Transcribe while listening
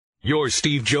Your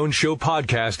Steve Jones Show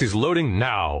podcast is loading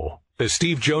now. The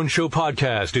Steve Jones Show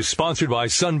podcast is sponsored by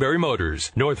Sunbury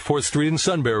Motors, North 4th Street in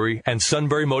Sunbury, and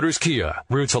Sunbury Motors Kia,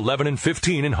 routes 11 and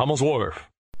 15 in Hummel's Wharf.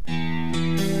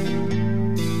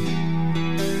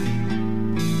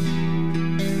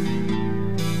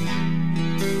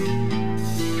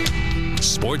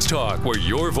 Sports talk where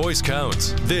your voice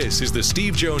counts. This is the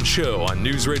Steve Jones Show on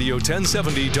News Radio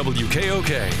 1070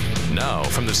 WKOK. Now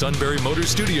from the Sunbury Motors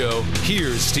Studio,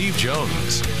 here's Steve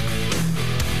Jones.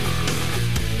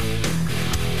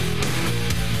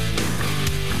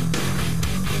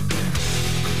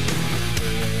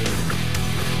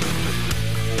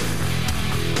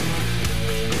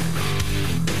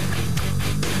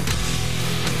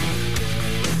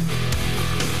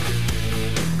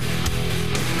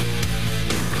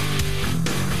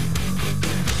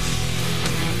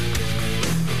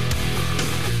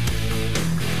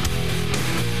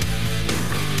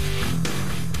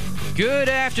 Good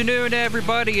afternoon,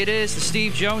 everybody. It is the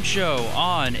Steve Jones Show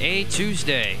on a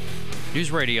Tuesday. News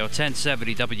Radio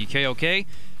 1070 WKOK.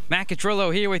 Matt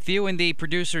Catrillo here with you in the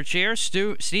producer chair.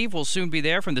 Steve will soon be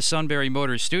there from the Sunbury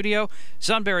Motors studio.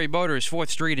 Sunbury Motors, 4th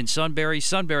Street in Sunbury.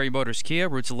 Sunbury Motors Kia,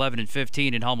 routes 11 and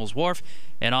 15 in Hummel's Wharf.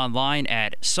 And online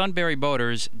at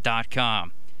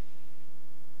sunburymotors.com.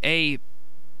 A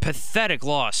pathetic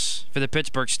loss for the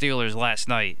Pittsburgh Steelers last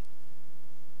night.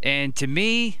 And to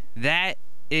me, that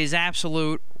is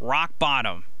absolute rock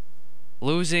bottom.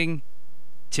 Losing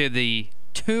to the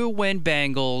 2-win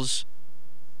Bengals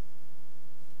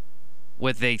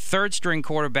with a third-string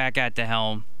quarterback at the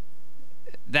helm.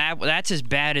 That's as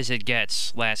bad as it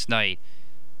gets last night.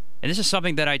 And this is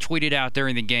something that I tweeted out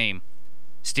during the game.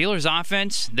 Steelers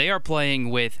offense, they are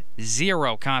playing with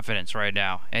zero confidence right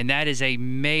now. And that is a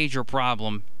major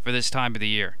problem for this time of the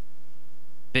year.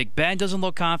 Big Ben doesn't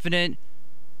look confident.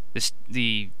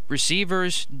 The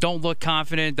receivers don't look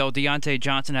confident, though Deontay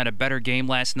Johnson had a better game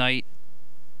last night.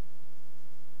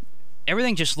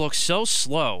 Everything just looks so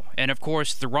slow. And, of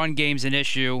course, the run game's an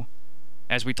issue,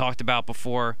 as we talked about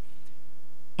before.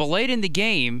 But late in the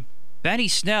game, Benny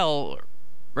Snell,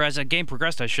 or as the game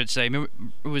progressed, I should say, it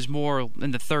was more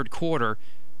in the third quarter,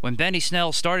 when Benny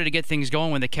Snell started to get things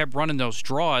going when they kept running those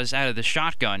draws out of the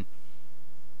shotgun.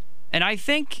 And I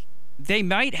think they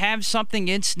might have something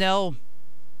in Snell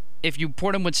if you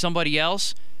put him with somebody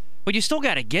else, but you still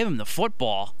got to give him the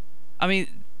football. I mean,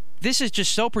 this is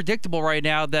just so predictable right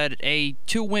now that a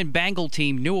 2-win Bengal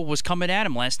team knew what was coming at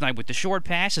him last night with the short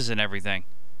passes and everything.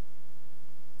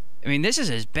 I mean, this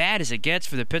is as bad as it gets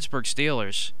for the Pittsburgh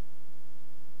Steelers.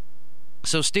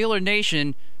 So, Steeler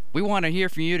Nation, we want to hear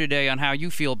from you today on how you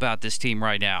feel about this team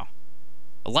right now.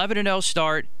 11-0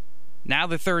 start, now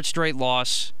the third straight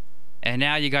loss, and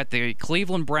now you got the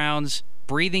Cleveland Browns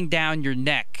breathing down your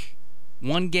neck.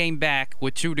 1 game back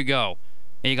with 2 to go.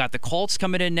 And you got the Colts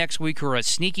coming in next week, who are a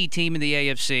sneaky team in the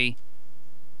AFC.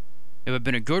 It would have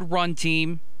been a good run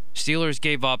team. Steelers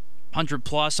gave up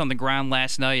 100-plus on the ground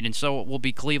last night, and so it will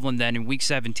be Cleveland then in Week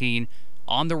 17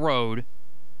 on the road.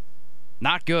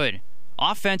 Not good.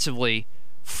 Offensively,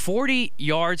 40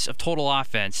 yards of total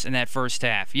offense in that first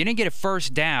half. You didn't get a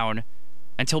first down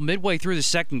until midway through the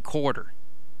second quarter.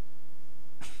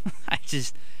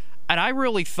 And I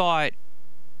really thought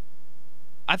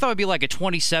it'd be like a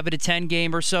 27-10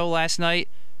 game or so last night.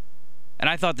 And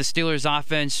I thought the Steelers'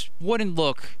 offense wouldn't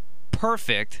look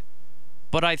perfect,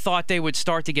 but I thought they would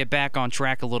start to get back on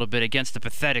track a little bit against the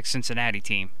pathetic Cincinnati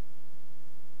team.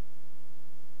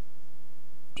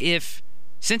 If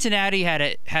Cincinnati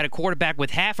had a quarterback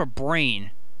with half a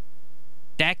brain,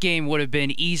 that game would have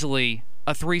been easily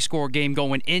a 3-score game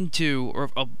going into, or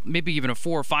maybe even a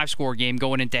 4 or 5-score game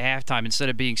going into halftime instead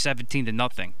of being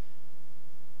 17-0.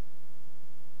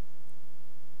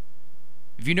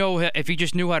 If he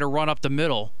just knew how to run up the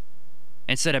middle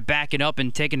instead of backing up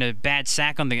and taking a bad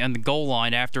sack on the goal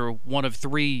line after one of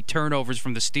 3 turnovers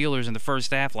from the Steelers in the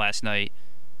first half last night,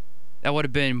 that would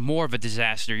have been more of a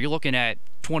disaster. You're looking at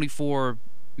 24,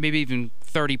 maybe even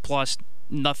 30-plus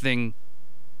nothing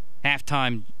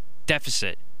halftime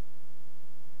deficit.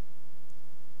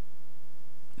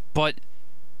 But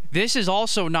this is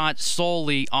also not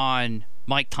solely on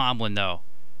Mike Tomlin, though.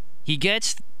 He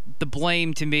gets the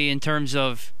blame to me in terms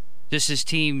of just his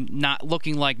team not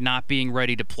looking like not being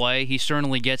ready to play. He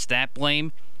certainly gets that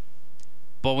blame.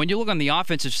 But when you look on the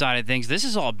offensive side of things, this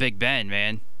is all Big Ben,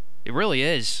 man. It really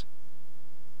is.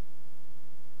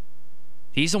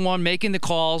 He's the one making the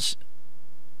calls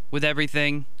with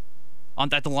everything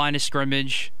at the line of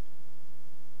scrimmage.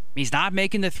 He's not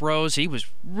making the throws. He was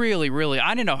really,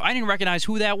 I didn't recognize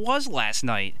who that was last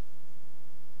night.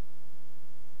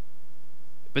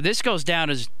 But this goes down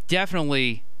as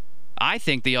definitely I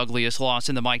think, the ugliest loss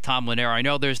in the Mike Tomlin era. I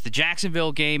know there's the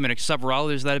Jacksonville game and several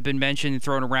others that have been mentioned and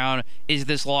thrown around. Is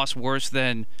this loss worse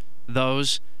than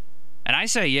those? And I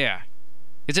say yeah,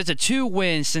 because it's a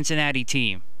 2-win Cincinnati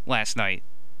team last night.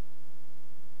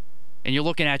 And you're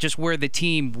looking at just where the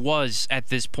team was at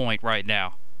this point right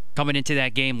now, coming into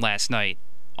that game last night,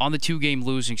 on the 2-game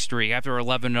losing streak after an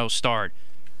 11-0 start,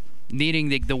 needing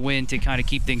the win to kind of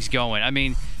keep things going. I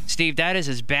mean, Steve, that is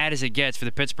as bad as it gets for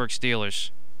the Pittsburgh Steelers.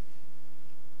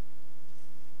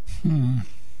 I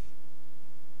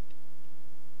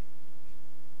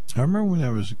remember when I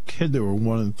was a kid, they were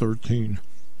 1-13.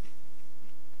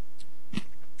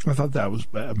 I thought that was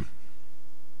bad.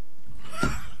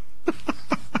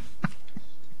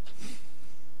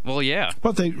 Well, yeah.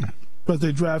 But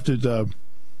they drafted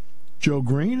Joe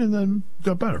Green and then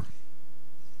got better.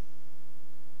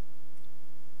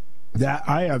 That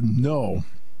I have no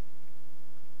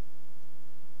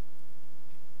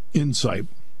insight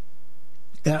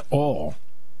at all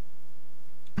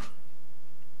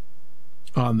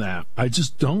on that. I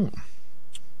just don't.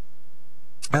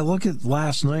 I look at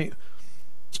last night,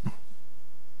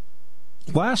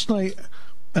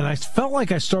 and I felt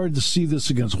like I started to see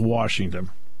this against Washington.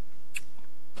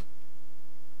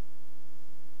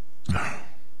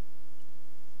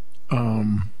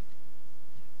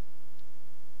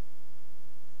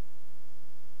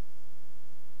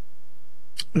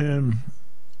 And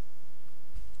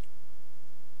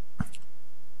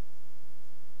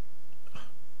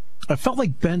I felt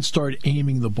like Ben started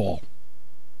aiming the ball.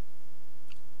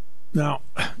 Now,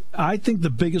 I think the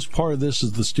biggest part of this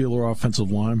is the Steeler offensive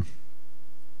line.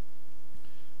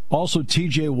 Also,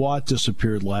 T.J. Watt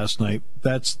disappeared last night.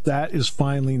 That is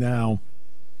finally now.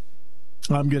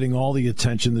 I'm getting all the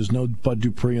attention. There's no Bud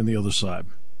Dupree on the other side.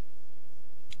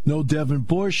 No Devin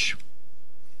Bush.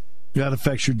 That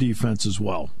affects your defense as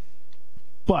well.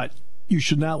 But you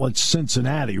should not let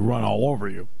Cincinnati run all over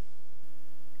you.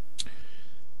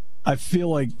 I feel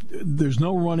like there's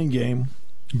no running game.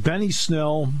 Benny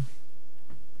Snell.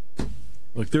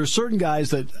 Look, there are certain guys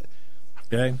that,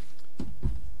 okay,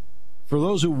 for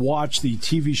those who watch the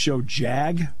TV show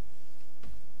Jag,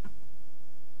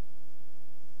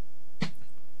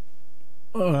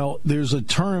 well, there's a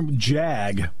term,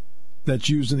 Jag, that's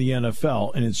used in the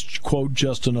NFL, and it's, quote,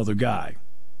 just another guy.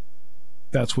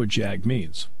 That's what Jag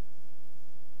means.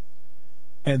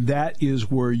 And that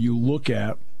is where you look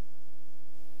at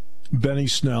Benny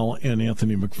Snell and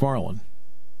Anthony McFarland.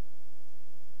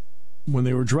 When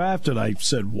they were drafted, I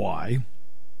said why.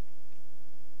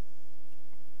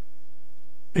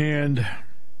 And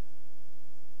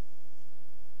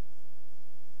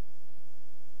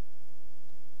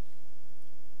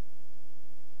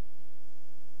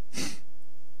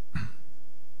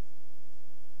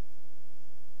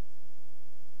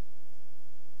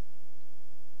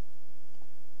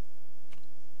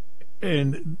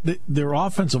their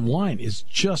offensive line is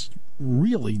just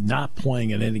really not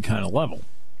playing at any kind of level.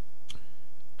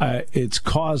 It's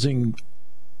causing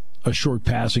a short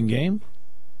passing game,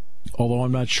 although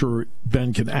I'm not sure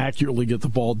Ben can accurately get the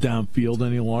ball downfield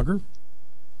any longer.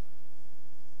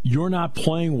 You're not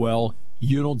playing well.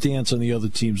 You don't dance on the other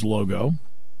team's logo.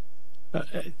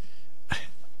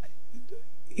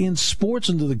 In sports,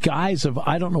 under the guise of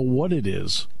I don't know what it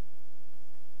is,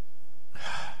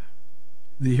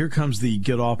 here comes the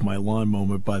get off my lawn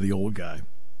moment by the old guy.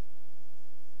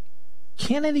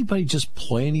 Can't anybody just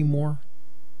play anymore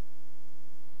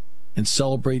and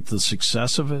celebrate the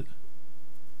success of it?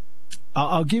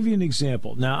 I'll give you an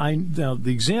example. Now,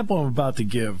 the example I'm about to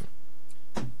give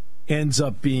ends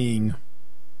up being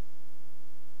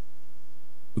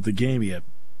with the game he had.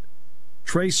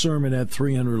 Trey Sermon had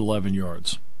 311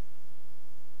 yards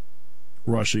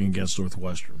rushing against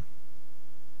Northwestern.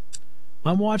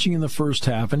 I'm watching in the first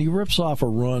half, and he rips off a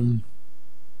run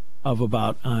of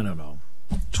about,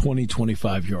 20,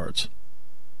 25 yards.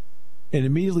 And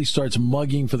immediately starts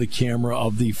mugging for the camera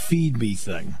of the feed me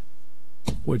thing,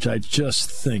 which I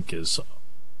just think is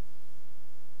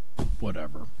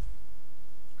whatever.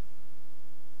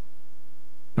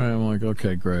 I'm like,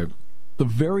 okay, great. The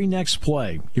very next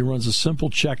play, he runs a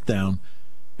simple check down,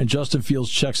 and Justin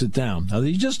Fields checks it down. Now,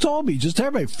 he just told me, just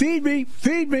everybody, feed me,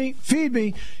 feed me, feed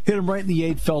me. Hit him right in the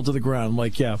 8, fell to the ground. I'm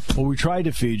like, yeah, well, we tried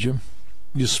to feed you.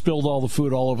 You spilled all the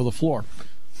food all over the floor.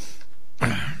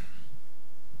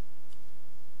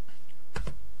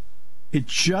 It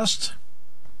just,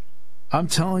 I'm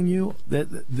telling you, that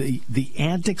the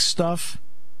antic stuff,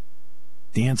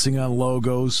 dancing on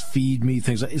logos, feed me,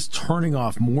 things, is turning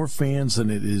off more fans than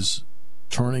it is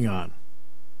turning on.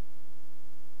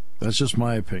 That's just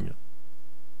my opinion.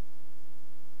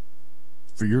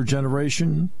 For your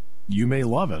generation, You may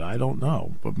love it. I don't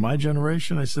know. But my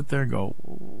generation, I sit there and go,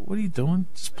 what are you doing?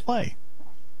 Just play.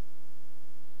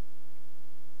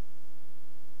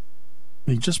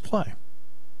 I mean, just play.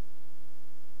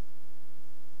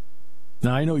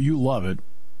 Now, I know you love it,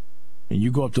 and you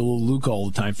go up to little Luke all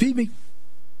the time. Feed me.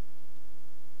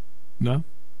 No?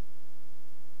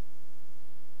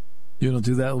 You don't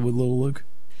do that with little Luke?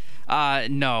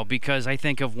 No, because I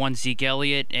think of one Zeke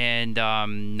Elliott, and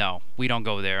no, we don't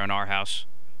go there in our house.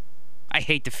 I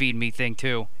hate the feed me thing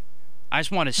too. I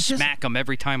just want to smack him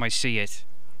every time I see it.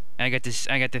 And I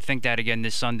got to think that again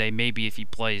this Sunday, maybe if he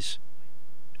plays.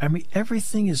 I mean,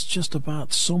 everything is just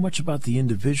so much about the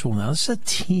individual now. This is a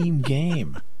team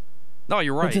game. No,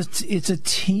 you're right. It's a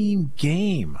team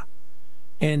game.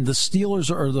 And the Steelers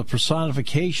are the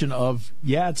personification of,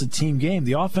 it's a team game.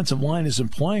 The offensive line isn't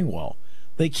playing well.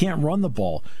 They can't run the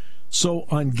ball. So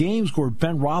on games where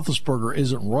Ben Roethlisberger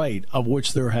isn't right, of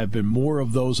which there have been more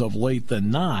of those of late than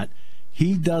not,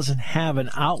 he doesn't have an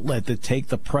outlet to take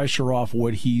the pressure off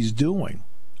what he's doing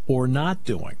or not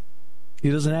doing.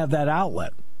 He doesn't have that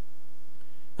outlet.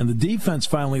 And the defense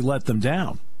finally let them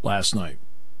down last night.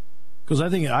 Because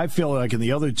I feel like in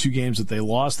the other two games that they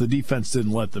lost, the defense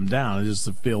didn't let them down. I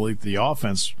just feel like the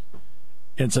offense,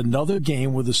 it's another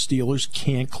game where the Steelers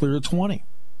can't clear 20.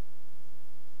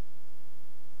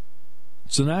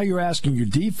 So now you're asking your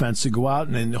defense to go out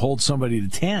and hold somebody to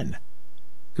 10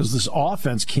 because this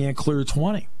offense can't clear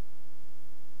 20.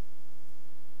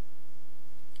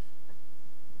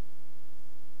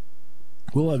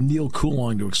 We'll have Neil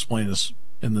Coulon to explain this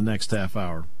in the next half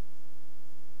hour.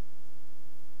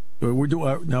 We're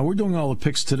doing all the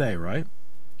picks today, right?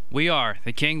 We are.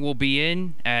 The King will be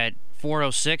in at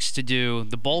 4:06 to do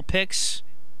the bowl picks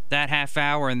that half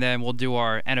hour, and then we'll do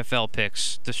our NFL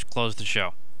picks to close the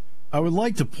show. I would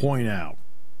like to point out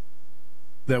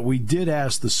that we did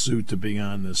ask the suit to be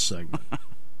on this segment.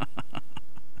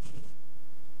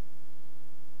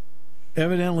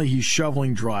 Evidently, he's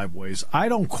shoveling driveways. I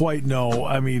don't quite know.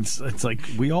 I mean, it's like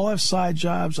we all have side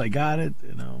jobs. I got it,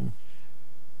 you know.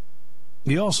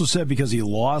 He also said because he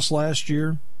lost last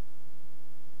year.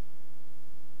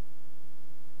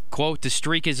 Quote, the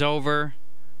streak is over.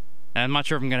 And I'm not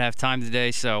sure if I'm going to have time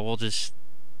today, so we'll just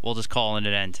call it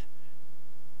an end.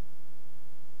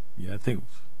 Yeah, I think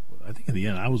in the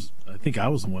end I was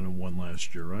the one who won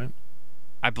last year, right?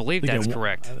 I believe that's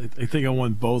correct. I think I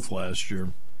won both last year.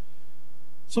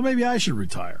 So maybe I should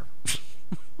retire.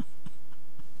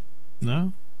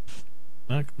 No?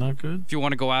 Not good? If you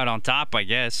want to go out on top, I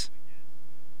guess.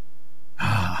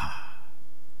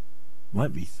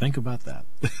 Let me think about that.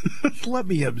 Let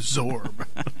me absorb.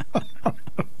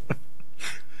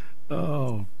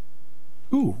 Oh.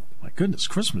 Ooh, my goodness,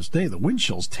 Christmas Day, the wind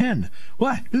chill's 10.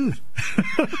 What?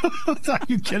 Are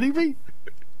you kidding me?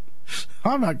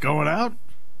 I'm not going out.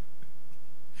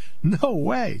 No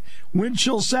way. Wind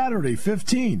chill Saturday,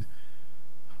 15.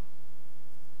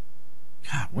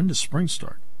 God, when does spring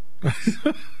start? At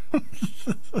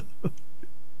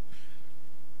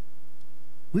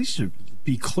least it'd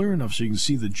be clear enough so you can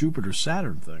see the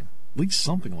Jupiter-Saturn thing. At least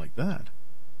something like that.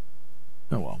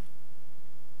 Oh, well.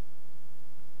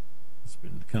 It's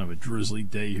been kind of a drizzly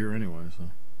day here anyway, so.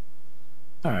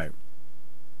 All right.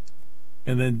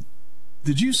 And then,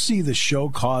 did you see the show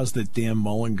cause that Dan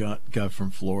Mullen got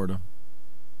from Florida?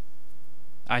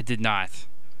 I did not.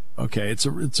 Okay,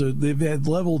 they've had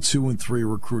level 2 and 3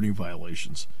 recruiting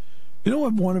violations. You know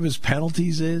what one of his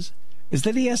penalties is? Is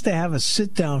that he has to have a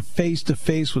sit-down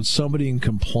face-to-face with somebody in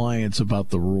compliance about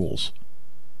the rules.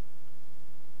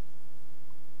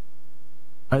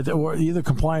 Or either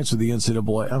compliance with the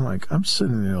NCAA. I'm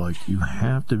sitting there like, you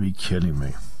have to be kidding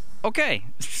me. Okay.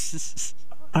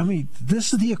 I mean,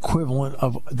 this is the equivalent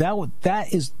of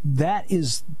that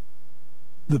is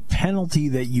the penalty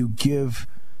that you give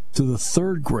to the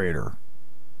third grader.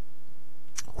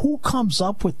 Who comes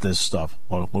up with this stuff?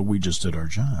 Well, we just did our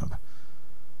job.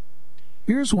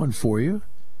 Here's one for you.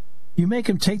 You make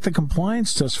him take the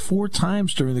compliance test 4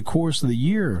 times during the course of the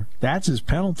year. That's his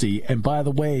penalty. And by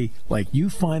the way, like, you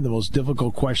find the most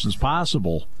difficult questions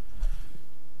possible.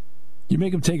 You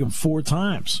make him take them 4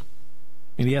 times.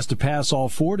 And he has to pass all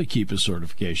 4 to keep his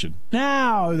certification.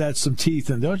 Now that's some teeth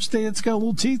in. Don't you think it's got a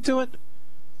little teeth to it?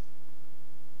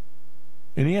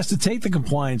 And he has to take the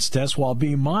compliance test while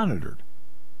being monitored.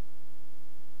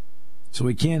 So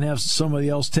he can't have somebody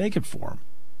else take it for him.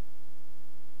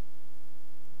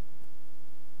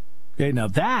 Okay, now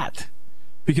that,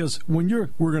 because when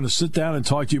we're going to sit down and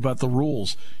talk to you about the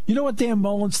rules. You know what Dan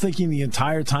Mullen's thinking the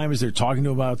entire time as they're talking to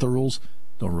him about the rules?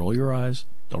 Don't roll your eyes.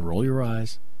 Don't roll your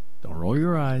eyes. Don't roll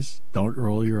your eyes. Don't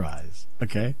roll your eyes.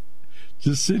 Okay?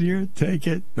 Just sit here, take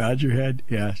it, nod your head.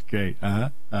 Yeah, great. Yeah,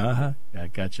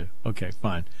 gotcha. Okay,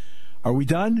 fine. Are we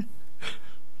done?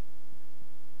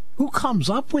 Who comes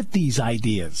up with these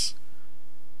ideas?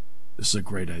 This is a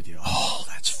great idea. Oh,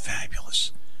 that's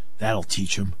fabulous. That'll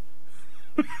teach him.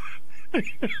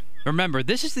 Remember,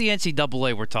 this is the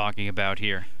NCAA we're talking about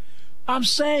here. I'm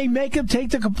saying make him take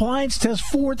the compliance test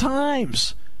 4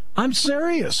 times. I'm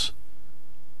serious.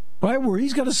 Right, where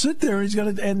he's got to sit there,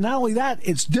 and not only that,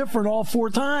 it's different all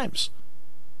 4 times.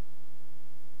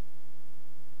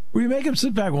 Where you make him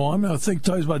sit back, well, I'm going to think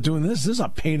twice about doing this. This is a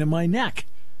pain in my neck.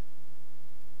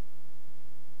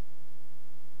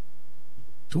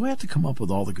 Do I have to come up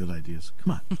with all the good ideas?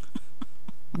 Come on.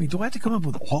 I mean, do I have to come up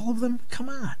with all of them? Come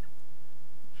on.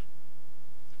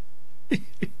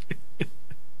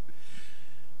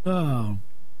 Oh.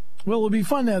 Well, it'll be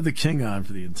fun to have the King on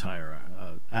for the entire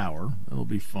hour. It'll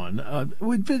be fun. It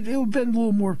would be a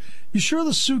little more. You sure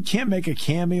the suit can't make a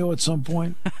cameo at some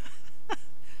point?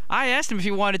 I asked him if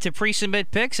he wanted to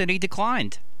pre-submit picks, and he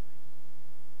declined.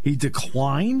 He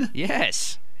declined?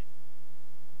 Yes.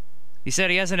 He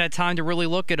said he hasn't had time to really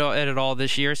look at it all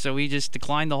this year, so he just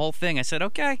declined the whole thing. I said,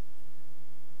 okay.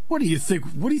 What do you think?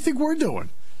 What do you think we're doing?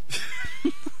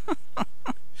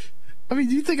 I mean,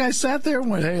 do you think I sat there and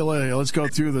went, hey, let's go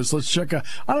through this. Let's check out.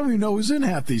 I don't even know who's in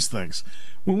half these things.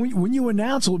 When you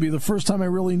announce, it'll be the first time I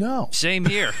really know. Same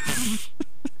here.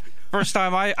 First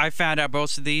time I found out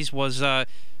most of these was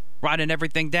writing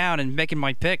everything down and making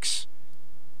my picks.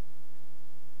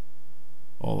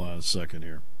 Hold on a second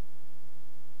here.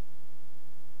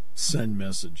 Send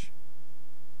message.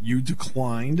 You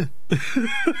declined?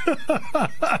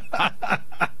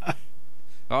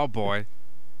 Oh, boy.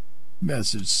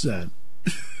 Message sent.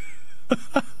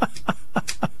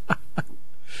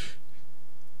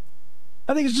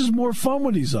 I think it's just more fun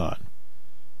when he's on.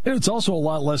 And it's also a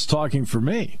lot less talking for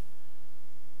me.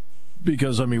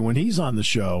 Because, I mean, when he's on the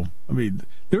show, I mean,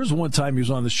 there was one time he was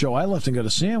on the show, I left and got a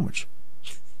sandwich.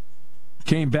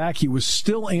 Came back, he was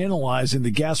still analyzing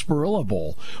the Gasparilla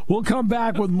Bowl. We'll come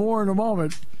back with more in a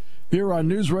moment here on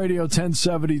News Radio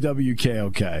 1070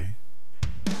 WKOK.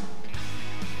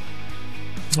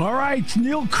 All right,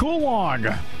 Neil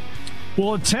Coulong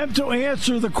will attempt to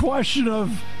answer the question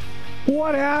of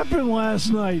what happened last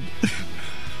night.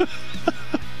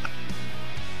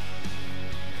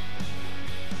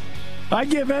 I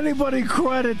give anybody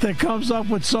credit that comes up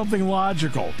with something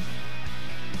logical.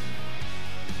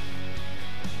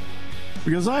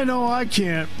 Because I know I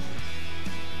can't.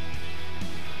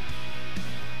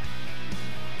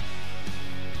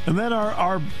 And then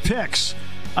our picks.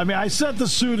 I mean, I sent the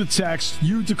suit a text.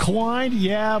 You declined?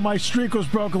 Yeah, my streak was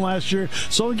broken last year,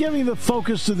 so I'm giving the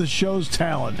focus to the show's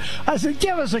talent. I said,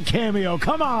 give us a cameo.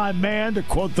 Come on, man, to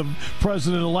quote the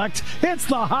president-elect. It's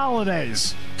the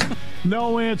holidays.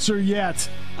 No answer yet.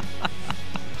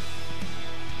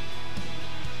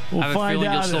 We'll I have a find feeling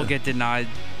out. You'll still get denied.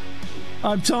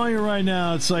 I'm telling you right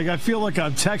now, it's like I feel like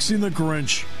I'm texting the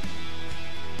Grinch.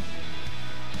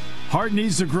 Heart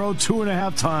needs to grow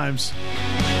 2.5 times.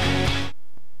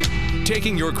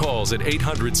 Taking your calls at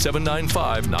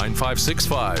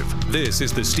 800-795-9565. This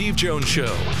is the Steve Jones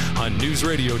Show on News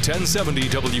Radio 1070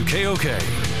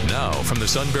 WKOK. Now from the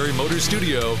Sunbury Motors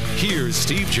Studio, here's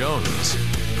Steve Jones.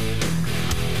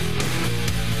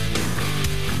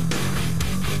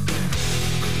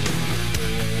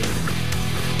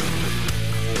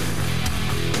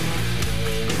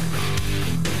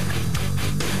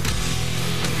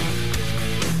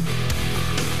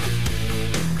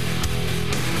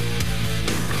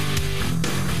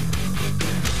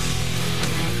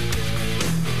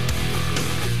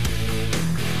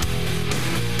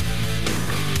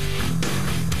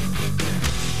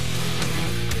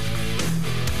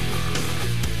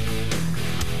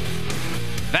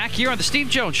 Here on the Steve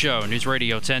Jones Show, News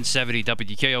Radio 1070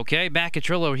 WKOK. Matt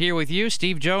Catrillo here with you.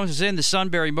 Steve Jones is in the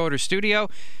Sunbury Motors studio.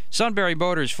 Sunbury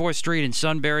Motors, 4th Street in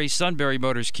Sunbury. Sunbury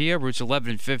Motors Kia, routes 11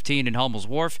 and 15 in Hummel's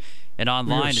Wharf. And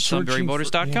online at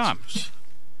sunburymotors.com.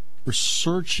 We're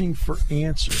searching for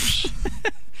answers.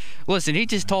 Listen, he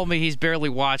just told me he's barely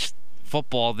watched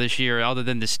football this year other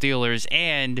than the Steelers.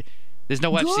 And there's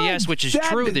no FCS, which is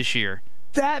true this year.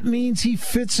 That means he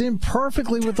fits in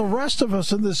perfectly with the rest of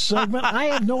us in this segment. I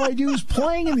have no idea who's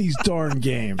playing in these darn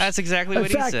games. That's exactly what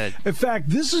he said. In fact,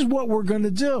 this is what we're going to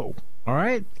do. All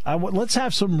right? Let's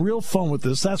have some real fun with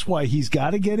this. That's why he's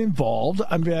got to get involved.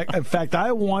 In fact,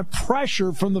 I want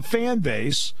pressure from the fan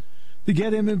base to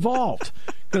get him involved.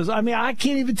 Because, I mean, I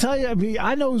can't even tell you. I mean,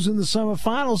 I know who's in the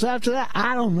semifinals. After that,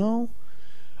 I don't know.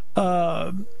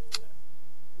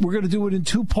 We're going to do it in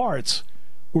 2 parts.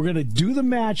 We're going to do the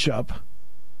matchup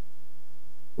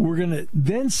We're going to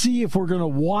then see if we're going to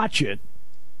watch it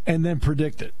and then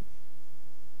predict it.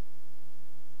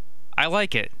 I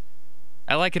like it.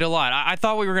 I like it a lot. I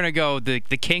thought we were going to go the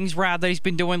Kings route that he's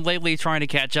been doing lately, trying to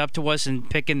catch up to us and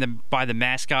picking them by the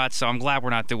mascots, so I'm glad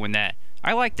we're not doing that.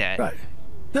 I like that. Right.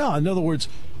 No, in other words,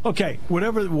 okay,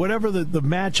 whatever the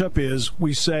matchup is,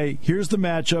 we say, here's the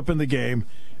matchup in the game,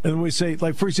 and then we say,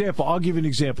 like, for example, I'll give you an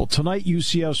example. Tonight,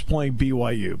 UCF's playing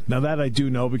BYU. Now, that I do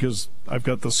know because I've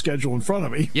got the schedule in front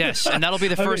of me. Yes, and that'll be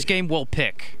the first game we'll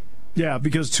pick. Yeah,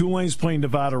 because Tulane's playing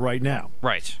Nevada right now.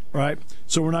 Right. Right?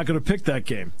 So we're not going to pick that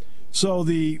game. So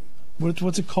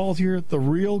what's it called here? The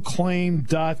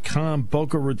realclaim.com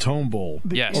Boca Raton Bowl.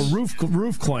 Yes. A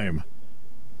roof claim.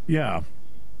 Yeah.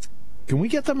 Can we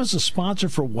get them as a sponsor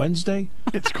for Wednesday?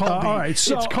 It's called it's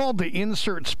called the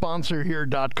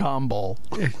InsertSponsorHere.com Bowl.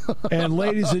 And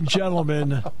ladies and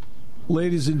gentlemen.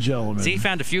 See, he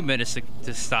found a few minutes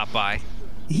to stop by.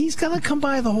 He's going to come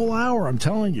by the whole hour, I'm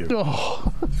telling you.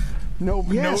 Oh.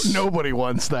 Nobody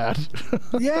wants that.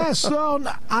 Yes, no,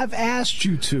 I've asked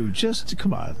you to. Just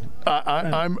come on.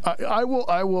 I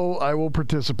will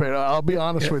participate. I'll be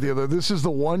honest with you though. This is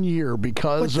the 1 year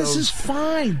because this is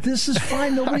fine. This is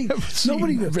fine. Nobody.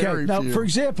 Okay, now, for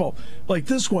example, like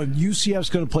this one, UCF's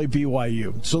going to play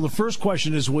BYU. So the first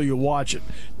question is, will you watch it?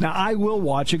 Now I will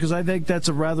watch it because I think that's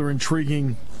a rather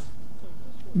intriguing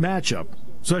matchup,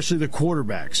 especially the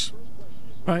quarterbacks,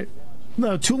 right?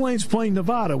 No, Tulane's playing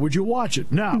Nevada. Would you watch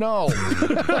it? No. No.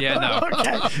 Yeah, no.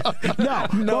 Okay. No.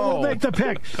 But we'll make the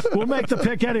pick. We'll make the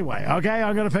pick anyway. Okay,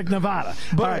 I'm going to pick Nevada.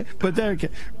 All right. But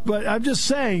I'm just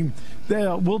saying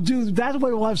that we'll do that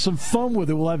way. We'll have some fun with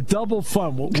it. We'll have double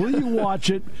fun. Will you watch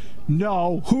it?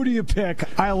 No. Who do you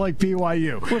pick? I like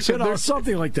BYU. Listen, there's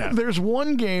something like that. There's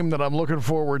one game that I'm looking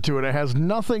forward to, and it has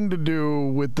nothing to do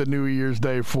with the New Year's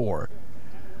Day 4,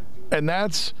 and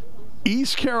that's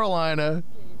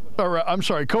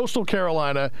Coastal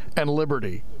Carolina and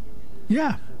Liberty.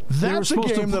 Yeah. That's a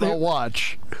game that I'll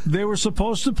watch. They were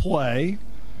supposed to play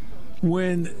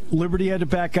when Liberty had to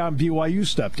back out and BYU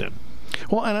stepped in.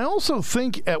 Well, and I also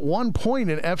think at one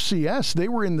point in FCS, they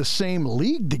were in the same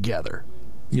league together.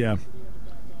 Yeah.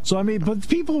 So I mean, but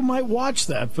people might watch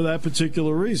that for that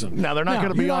particular reason. Now they're not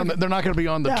going to be on. They're not going to be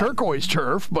on the turquoise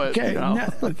turf, but okay.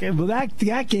 Well,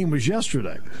 that game was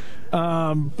yesterday.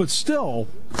 But still,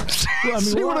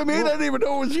 see what I mean? I didn't even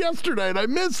know it was yesterday, and I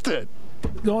missed it.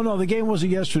 No, the game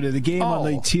wasn't yesterday. The game on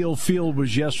the Teal Field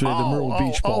was yesterday, the Myrtle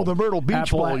Beach Bowl. Oh, the Myrtle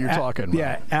Beach Bowl you're talking about.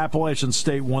 Yeah, Appalachian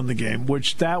State won the game,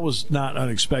 which that was not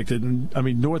unexpected. And, I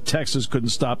mean, North Texas couldn't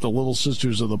stop the Little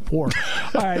Sisters of the Poor.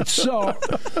 All right, so...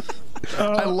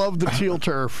 I love the Teal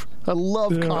Turf. I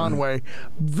love Conway.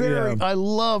 I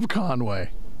love Conway.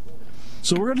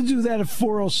 So we're going to do that at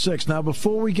 4:06. Now,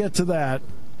 before we get to that...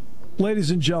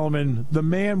 Ladies and gentlemen, the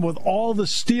man with all the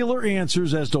Steeler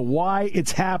answers as to why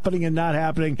it's happening and not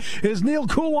happening is Neil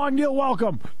Coulon. Neil,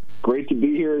 welcome. Great to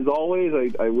be here as always.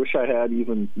 I wish I had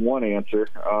even one answer.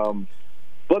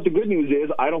 But the good news is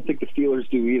I don't think the Steelers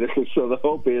do either. So the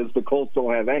hope is the Colts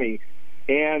don't have any,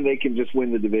 and they can just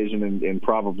win the division and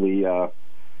probably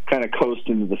kind of coast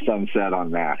into the sunset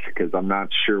on that, because I'm not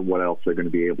sure what else they're going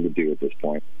to be able to do at this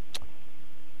point.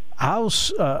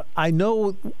 I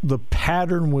know the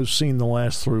pattern we've seen the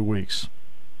last 3 weeks.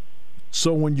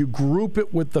 So when you group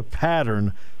it with the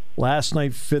pattern, last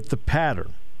night fit the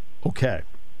pattern. Okay.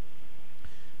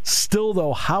 Still,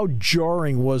 though, how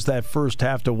jarring was that first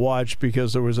half to watch,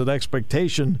 because there was an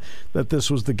expectation that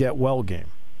this was the get-well game?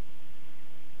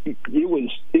 It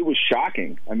was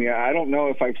shocking. I mean, I don't know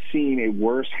if I've seen a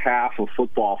worse half of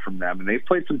football from them, and they've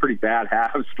played some pretty bad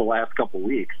halves the last couple of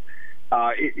weeks.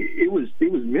 It was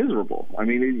miserable. I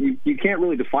mean, you can't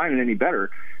really define it any better.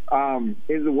 And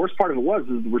the worst part of it was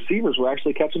the receivers were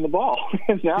actually catching the ball.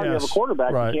 And now you have a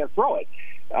quarterback who can't throw it.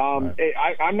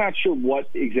 I'm not sure what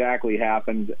exactly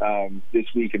happened this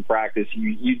week in practice.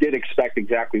 You did expect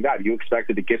exactly that. You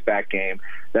expected a get-back game.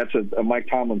 That's a Mike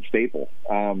Tomlin staple.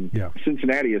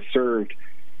 Cincinnati has served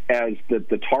as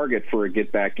the target for a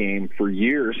get-back game for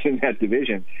years in that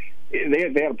division. They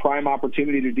had a prime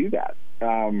opportunity to do that.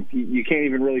 You can't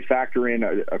even really factor in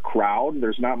a crowd.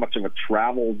 There's not much of a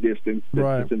travel distance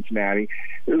to Cincinnati.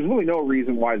 There's really no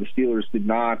reason why the Steelers did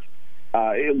not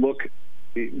look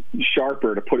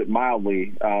sharper, to put it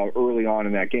mildly, early on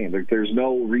in that game. There's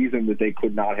no reason that they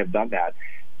could not have done that.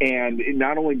 And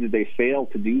not only did they fail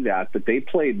to do that, but they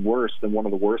played worse than one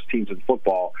of the worst teams in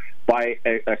football by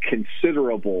a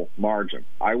considerable margin.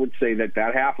 I would say that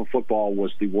half of football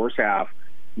was the worst half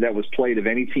that was played of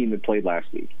any team that played last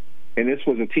week. And this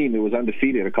was a team that was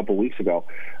undefeated a couple weeks ago.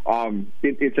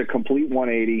 It's a complete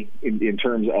 180 in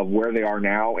terms of where they are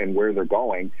now and where they're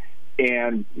going.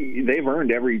 And they've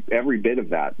earned every bit of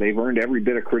that. They've earned every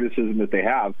bit of criticism that they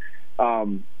have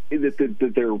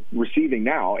that they're receiving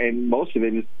now, and most of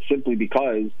it is simply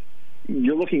because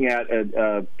you're looking at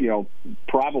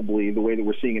probably the way that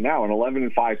we're seeing it now, an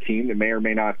 11-5 team that may or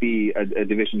may not be a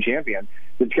division champion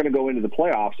that's going to go into the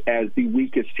playoffs as the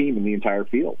weakest team in the entire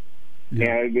field.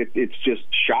 Yeah. And it's just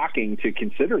shocking to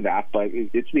consider that, but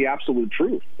it's the absolute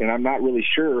truth. And I'm not really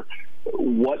sure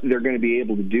what they're going to be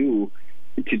able to do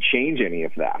to change any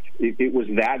of that. It was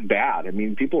that bad. I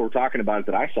mean, people were talking about it,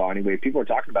 that I saw anyway. People are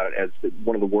talking about it as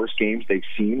one of the worst games they've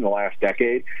seen in the last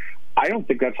decade. I don't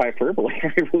think that's hyperbole.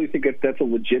 I really think that's a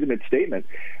legitimate statement.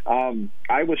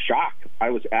 I was shocked.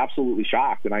 I was absolutely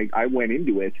shocked, and I went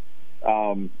into it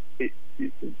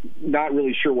not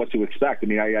really sure what to expect. I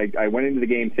mean, I went into the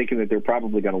game thinking that they're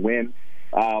probably going to win.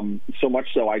 So much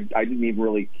so I didn't even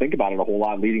really think about it a whole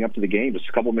lot leading up to the game. Just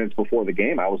a couple minutes before the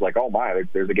game, I was like, oh my,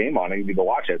 there's a game on. I need to go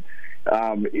watch it.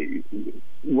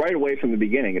 Right away from the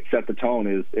beginning, it set the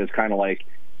tone as kind of like,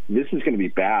 this is going to be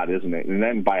bad, isn't it? And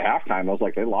then by halftime, I was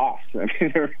like, they lost. I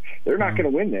mean, they're not going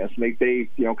to win this. And they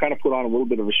kind of put on a little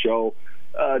bit of a show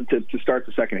to start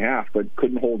the second half, but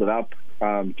couldn't hold it up.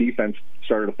 Defense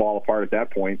started to fall apart at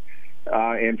that point.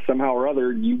 And somehow or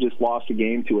other, you just lost a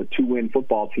game to a 2-win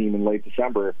football team in late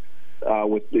December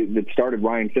that started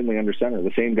Ryan Finley under center,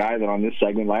 the same guy that on this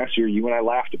segment last year you and I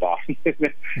laughed about.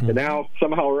 And now,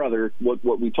 somehow or other,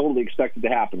 what we totally expected to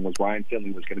happen was Ryan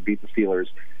Finley was going to beat the Steelers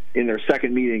in their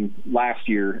second meeting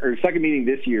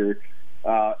this year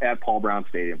at Paul Brown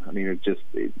Stadium. I mean,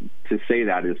 to say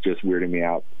that is just weirding me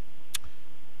out.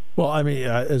 Well, I mean,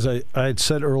 as I had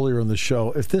said earlier in the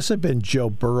show, if this had been Joe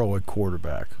Burrow at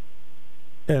quarterback,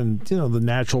 and, the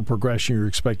natural progression you're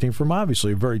expecting from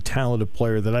obviously a very talented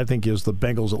player that I think gives the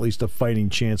Bengals at least a fighting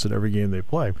chance at every game they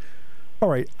play, all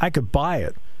right, I could buy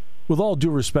it. With all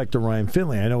due respect to Ryan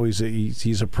Finley, I know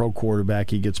he's a pro quarterback,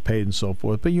 he gets paid and so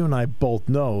forth, but you and I both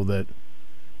know that,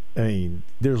 I mean,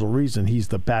 there's a reason he's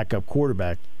the backup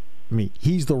quarterback. I mean,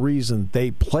 he's the reason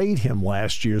they played him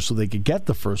last year so they could get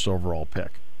the first overall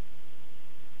pick.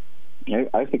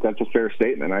 I think that's a fair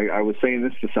statement. I was saying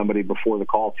this to somebody before the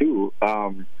call, too.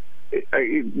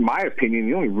 In my opinion,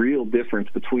 the only real difference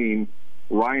between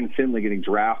Ryan Finley getting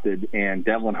drafted and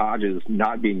Devlin Hodges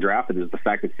not being drafted is the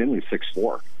fact that Finley's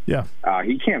 6'4". Yeah.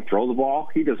 He can't throw the ball.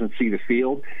 He doesn't see the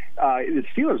field. The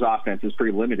Steelers' offense is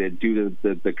pretty limited due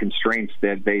to the constraints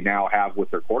that they now have with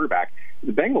their quarterback.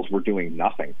 The Bengals were doing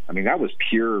nothing. I mean, that was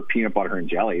pure peanut butter and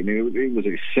jelly. I mean, it was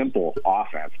a simple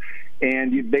offense.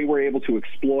 And they were able to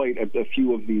exploit a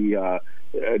few of the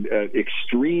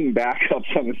extreme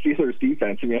backups on the Steelers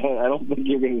defense. I mean, I don't think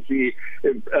you're going to see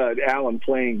Allen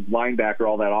playing linebacker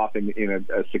all that often in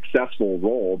a successful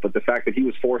role, but the fact that he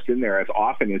was forced in there as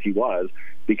often as he was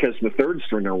because the third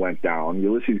stringer went down.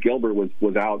 Ulysses Gilbert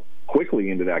was out quickly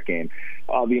into that game.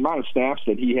 The amount of snaps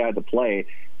that he had to play,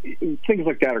 things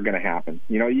like that are going to happen.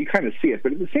 You kind of see it,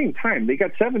 but at the same time, they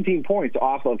got 17 points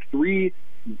off of 3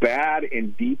 bad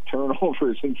and deep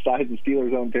turnovers inside the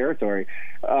Steelers' own territory.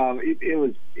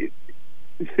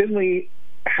 Finley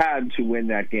had to win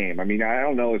that game. I mean, I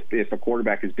don't know if a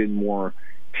quarterback has been more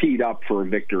teed up for a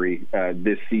victory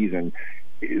this season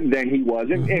than he was.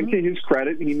 And to his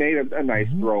credit, he made a nice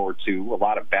throw or two, a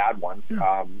lot of bad ones.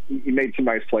 He made some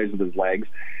nice plays with his legs.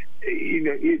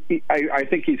 I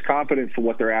think he's competent for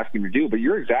what they're asking him to do, but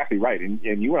you're exactly right. And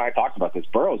you and I talked about this.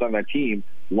 Burrow's on that team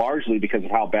largely because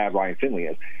of how bad Ryan Finley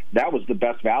is. That was the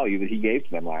best value that he gave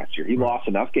to them last year. He lost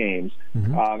enough games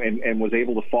and was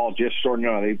able to fall just short.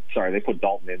 They put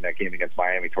Dalton in that game against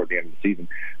Miami toward the end of the season.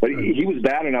 But he was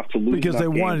bad enough to lose because they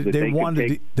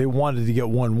wanted to get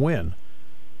one win.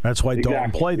 That's why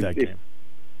Dalton played that game.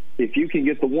 If you can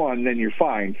get the one, then you're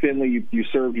fine. Finley, you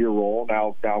served your role.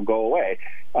 Now go away.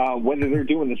 Whether they're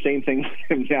doing the same thing with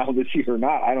him now this year or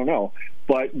not, I don't know.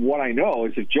 But what I know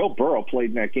is if Joe Burrow played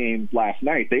in that game last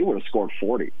night, they would have scored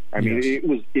 40. I mean,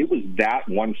 it was that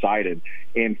one-sided,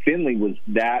 and Finley was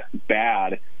that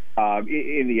bad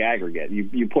in the aggregate.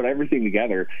 You put everything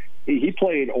together. He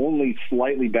played only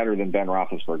slightly better than Ben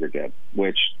Roethlisberger did,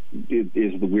 which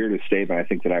is the weirdest statement I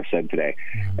think that I've said today.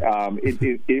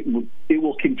 It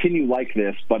will continue like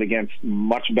this, but against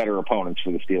much better opponents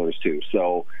for the Steelers too.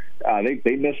 So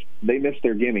they missed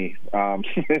their gimme.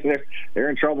 They're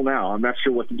in trouble now. I'm not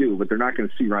sure what to do, but they're not going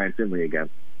to see Ryan Finley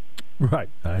again. Right,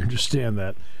 I understand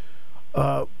that.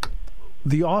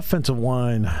 The offensive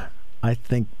line, I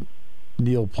think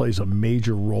Neil plays a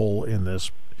major role in this.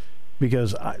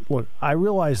 Because, I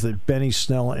realize that Benny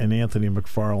Snell and Anthony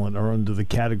McFarland are under the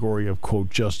category of, quote,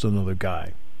 just another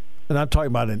guy. And I'm talking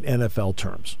about in NFL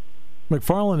terms.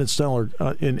 McFarland and Snell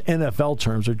in NFL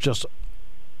terms are just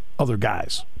other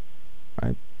guys.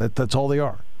 Right? That's all they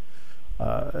are.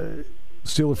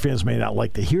 Steeler fans may not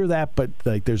like to hear that, but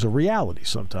like there's a reality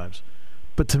sometimes.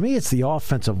 But to me, it's the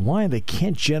offensive line. They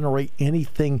can't generate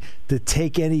anything to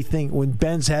take anything when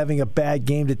Ben's having a bad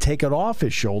game to take it off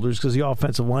his shoulders because the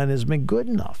offensive line hasn't been good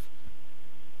enough.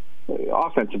 The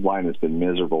offensive line has been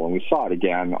miserable, and we saw it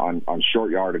again on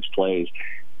short yardage plays.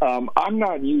 I'm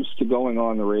not used to going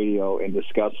on the radio and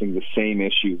discussing the same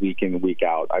issue week in and week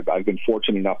out. I've been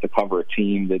fortunate enough to cover a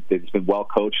team that's been well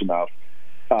coached enough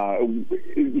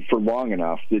for long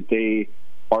enough that they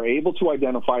are able to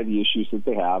identify the issues that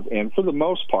they have, and for the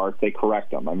most part, they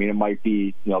correct them. I mean, it might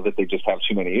be that they just have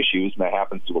too many issues, and that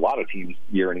happens to a lot of teams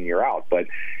year in and year out. But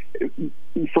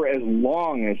for as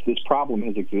long as this problem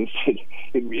has existed,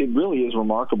 it really is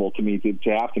remarkable to me to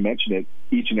have to mention it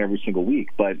each and every single week.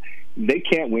 But they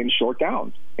can't win short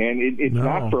downs. And it's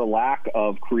not for a lack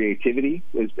of creativity,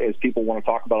 as people want to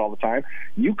talk about all the time.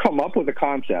 You come up with a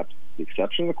concept, the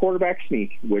exception of the quarterback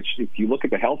sneak, which if you look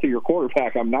at the health of your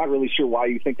quarterback, I'm not really sure why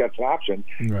you think that's an option.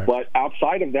 Right. But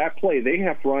outside of that play, they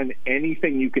have run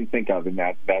anything you can think of in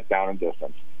that down and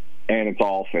distance, and it's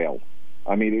all failed.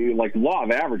 I mean, like law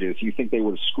of averages, you think they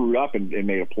would have screwed up and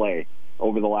made a play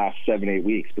over the last 7-8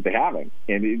 weeks, but they haven't,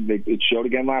 and it showed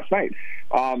again last night.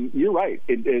 You're right.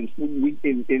 In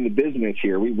the business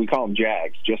here, we call him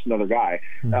Jags, just another guy.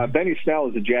 Mm-hmm. Benny Snell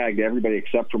is a Jag to everybody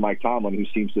except for Mike Tomlin, who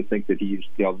seems to think that he's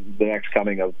the next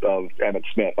coming of Emmitt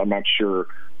Smith. I'm not sure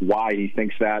why he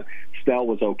thinks that. Snell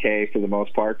was okay for the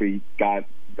most part, but he got,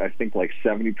 I think, like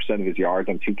 70% of his yards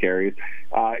on 2 carries.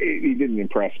 He didn't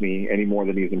impress me any more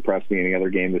than he's impressed me any other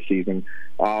game this season.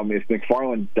 If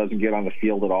McFarland doesn't get on the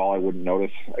field at all, I wouldn't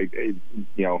notice.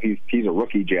 He's a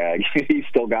rookie Jag. He's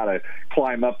still got to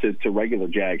climb up to regular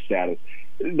Jag status.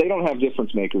 They don't have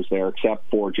difference makers there except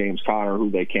for James Conner, who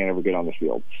they can't ever get on the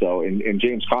field. So, and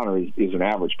James Conner is an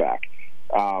average back.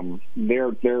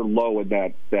 They're low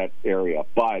in that area.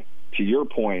 But to your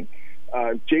point,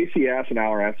 J.C.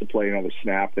 Asenauer has to play another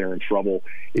snap. They're in trouble.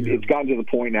 It's gotten to the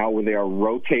point now where they are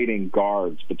rotating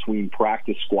guards between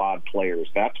practice squad players.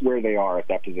 That's where they are at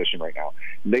that position right now.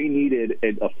 They needed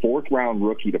a 4th-round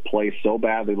rookie to play so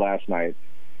badly last night.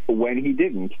 When he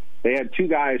didn't, they had 2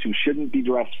 guys who shouldn't be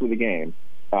dressed for the game,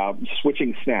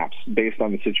 switching snaps based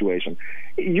on the situation.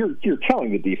 You're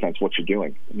telling the defense what you're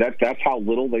doing. That's how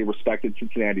little they respected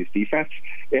Cincinnati's defense,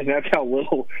 and that's how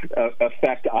little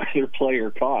effect either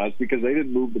player caused because they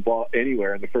didn't move the ball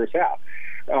anywhere in the first half.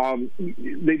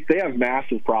 They have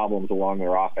massive problems along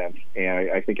their offense,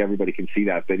 and I think everybody can see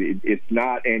that. But it's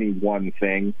not any one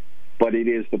thing, but it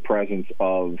is the presence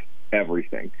of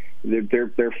everything.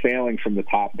 They're failing from the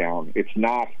top down. It's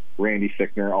not Randy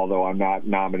Fichtner, although I'm not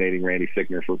nominating Randy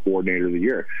Fichtner for Coordinator of the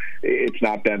Year. It's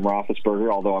not Ben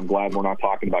Roethlisberger, although I'm glad we're not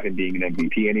talking about him being an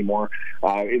MVP anymore.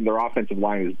 Their offensive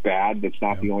line is bad. That's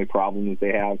not the only problem that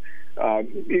they have.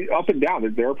 Up and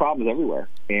down, there are problems everywhere.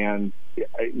 And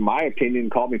my opinion,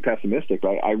 called me pessimistic,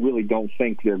 but I really don't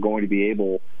think they're going to be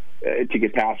able to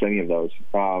get past any of those.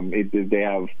 They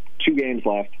have 2 games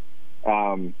left.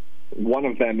 One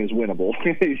of them is winnable.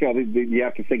 You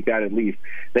have to think that at least.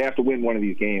 They have to win one of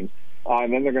these games.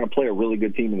 And then they're going to play a really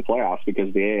good team in the playoffs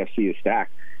because the AFC is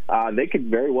stacked. They could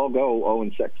very well go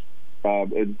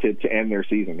 0-6 to end their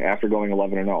season after going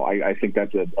 11-0. I think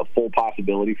that's a full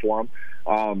possibility for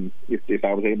them. If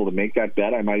I was able to make that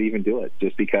bet, I might even do it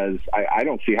just because I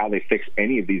don't see how they fix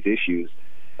any of these issues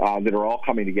that are all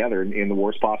coming together in the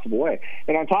worst possible way.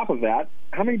 And on top of that,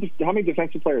 how many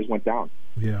defensive players went down?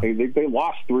 Yeah. They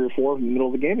lost 3 or 4 in the middle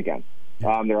of the game again.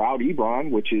 Yeah. They're out Ebron,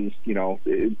 which is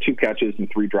 2 catches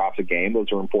and 3 drops a game.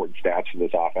 Those are important stats for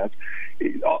this offense.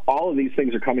 All of these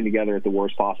things are coming together at the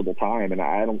worst possible time, and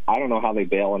I don't know how they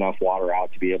bail enough water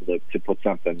out to be able to put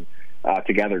something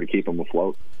together to keep them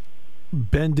afloat.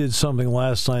 Ben did something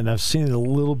last night, and I've seen it a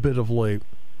little bit of late.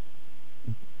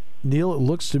 Neil, it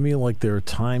looks to me like there are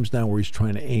times now where he's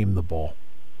trying to aim the ball.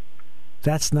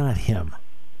 That's not him.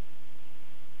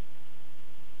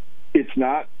 It's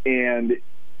not, and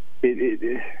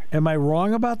am I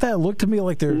wrong about that? It looked to me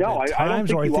like there are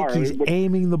times where I think he's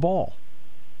aiming the ball.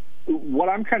 What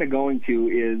I'm kind of going to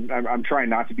is I'm trying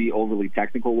not to be overly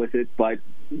technical with it, but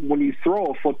when you throw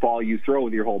a football, you throw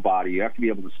with your whole body. You have to be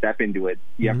able to step into it.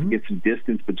 You have to get some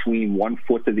distance between one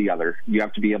foot to the other. You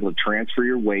have to be able to transfer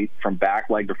your weight from back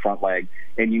leg to front leg,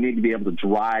 and you need to be able to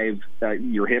drive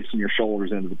your hips and your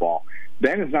shoulders into the ball.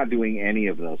 Ben is not doing any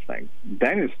of those things.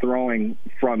 Ben is throwing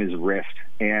from his wrist,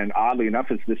 and oddly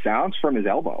enough, as this sounds, from his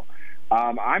elbow.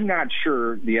 I'm not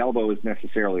sure the elbow is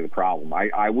necessarily the problem.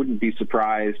 I wouldn't be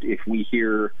surprised if we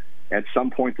hear at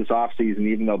some point this offseason,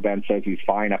 even though Ben says he's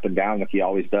fine up and down like he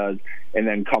always does, and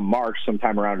then come March,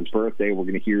 sometime around his birthday, we're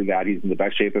going to hear that he's in the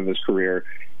best shape of his career,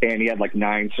 and he had like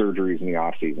 9 surgeries in the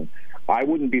offseason. I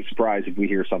wouldn't be surprised if we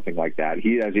hear something like that.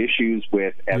 He has issues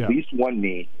with at least one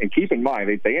knee. And keep in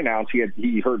mind, they announced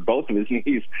he hurt both of his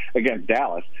knees against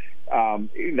Dallas.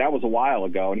 That was a while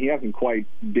ago, and he hasn't quite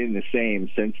been the same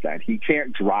since then. He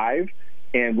can't drive,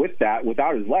 and with that,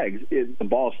 without his legs, the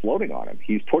ball is floating on him.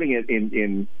 He's putting it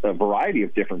in a variety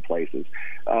of different places.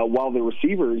 While the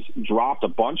receivers dropped a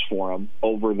bunch for him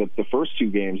over the first 2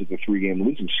 games of the 3-game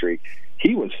losing streak,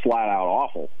 he was flat out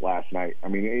awful last night. I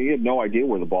mean, he had no idea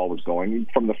where the ball was going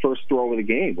from the first throw of the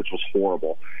game, which was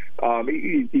horrible.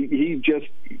 He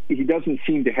doesn't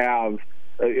seem to have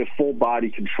a full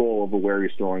body control over where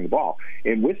he's throwing the ball.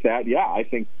 And with that, I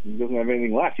think he doesn't have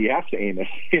anything left. He has to aim it.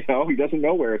 He doesn't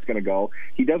know where it's going to go.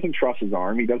 He doesn't trust his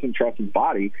arm. He doesn't trust his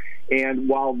body. And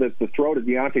while the throw to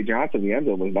Deontay Johnson in the end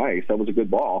zone was nice, that was a good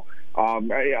ball.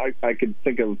 I could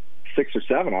think of 6 or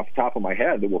 7 off the top of my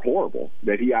head that were horrible,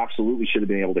 that he absolutely should have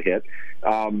been able to hit.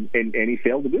 And he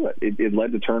failed to do it. It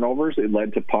led to turnovers. It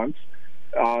led to punts.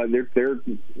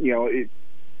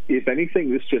 If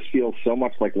anything, this just feels so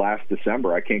much like last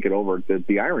December. I can't get over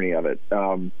the irony of it.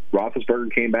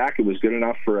 Roethlisberger came back. It was good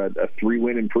enough for a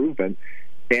 3-win improvement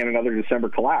and another December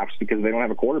collapse because they don't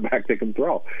have a quarterback that can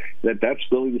throw. That's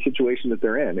really the situation that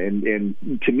they're in.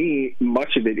 And to me,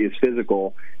 much of it is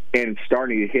physical, and it's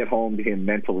starting to hit home to him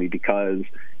mentally because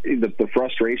the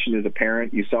frustration is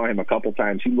apparent. You saw him a couple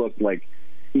times. He looked like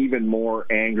even more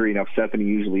angry and upset than he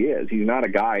usually is. He's not a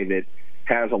guy that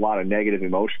has a lot of negative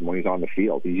emotion when he's on the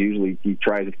field. He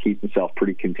tries to keep himself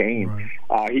pretty contained.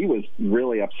 Right. He was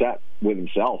really upset with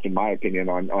himself, in my opinion,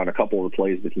 on a couple of the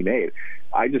plays that he made.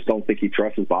 I just don't think he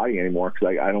trusts his body anymore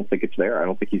because I don't think it's there. I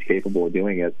don't think he's capable of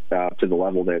doing it to the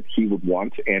level that he would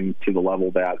want and to the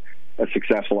level that a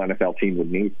successful NFL team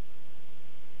would need.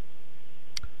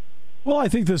 Well, I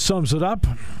think this sums it up.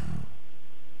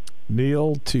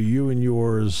 Neil, to you and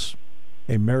yours,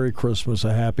 a Merry Christmas,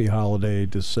 a Happy Holiday.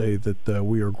 To say that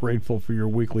we are grateful for your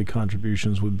weekly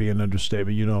contributions would be an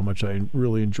understatement. You know how much I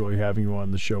really enjoy having you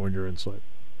on the show and your insight.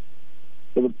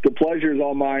 Well, the pleasure is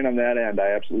all mine on that end.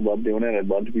 I absolutely love doing it. I'd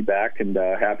love to be back, and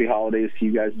happy holidays to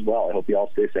you guys as well. I hope you all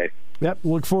stay safe. Yep,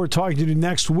 look forward to talking to you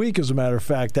next week, as a matter of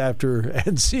fact,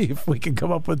 and see if we can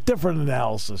come up with different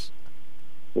analysis.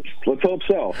 Let's hope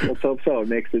so. It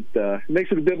makes it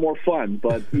a bit more fun.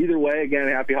 But either way, again,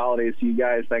 happy holidays to you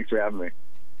guys. Thanks for having me.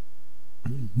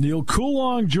 Neil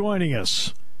Coulong joining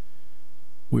us.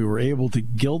 We were able to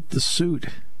guilt the suit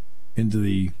into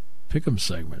the Pick'em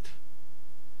segment.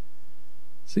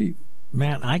 See,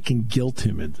 Matt, I can guilt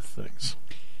him into things.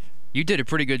 You did a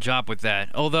pretty good job with that.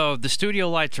 Although the studio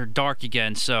lights are dark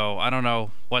again, so I don't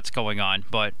know what's going on.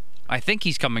 But I think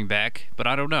he's coming back, but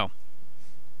I don't know.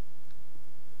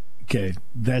 Okay,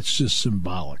 that's just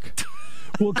symbolic.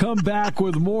 We'll come back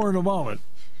with more in a moment.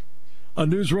 On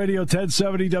News Radio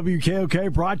 1070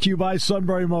 WKOK, brought to you by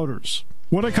Sunbury Motors.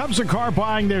 When it comes to car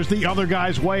buying, there's the other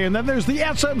guy's way, and then there's the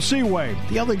SMC way.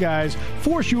 The other guys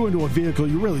force you into a vehicle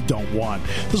you really don't want.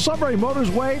 The Sunbury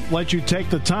Motors way lets you take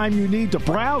the time you need to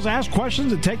browse, ask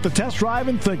questions, and take the test drive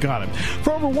and think on it.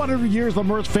 For over 100 years, the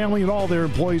Mertz family and all their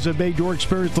employees have made your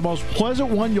experience the most pleasant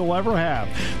one you'll ever have.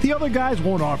 The other guys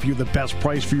won't offer you the best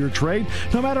price for your trade,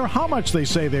 no matter how much they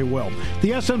say they will.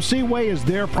 The SMC way is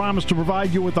their promise to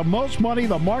provide you with the most money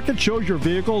the market shows your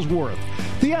vehicle is worth.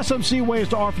 The SMC way is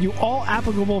to offer you all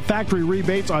applicable factory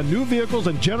rebates on new vehicles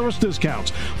and generous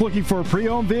discounts. Looking for a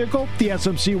pre-owned vehicle? The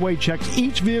SMC way checks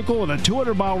each vehicle in a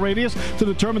 200-mile radius to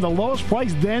determine the lowest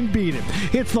price, then beat it.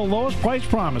 It's the lowest price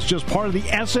promise, just part of the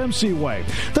SMC way.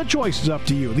 The choice is up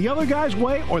to you. The other guy's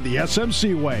way or the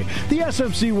SMC way. The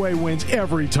SMC way wins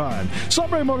every time.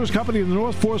 Sunbury Motors Company in the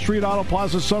North 4th Street Auto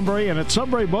Plaza, Sunbury, and at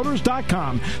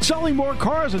sunburymotors.com. Selling more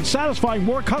cars and satisfying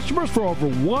more customers for over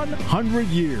 100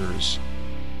 years.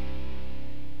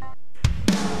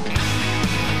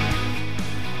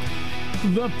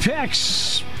 The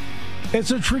Picks. It's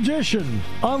a tradition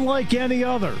unlike any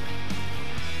other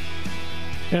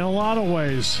in a lot of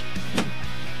ways.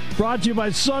 Brought to you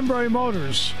by Sunbury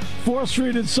Motors, 4th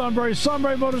Street in Sunbury.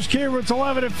 Sunbury Motors Kia, routes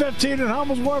 11 and 15 in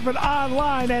Hummels Wharf, and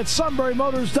online at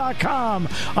sunburymotors.com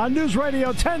on News Radio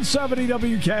 1070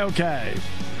 WKOK.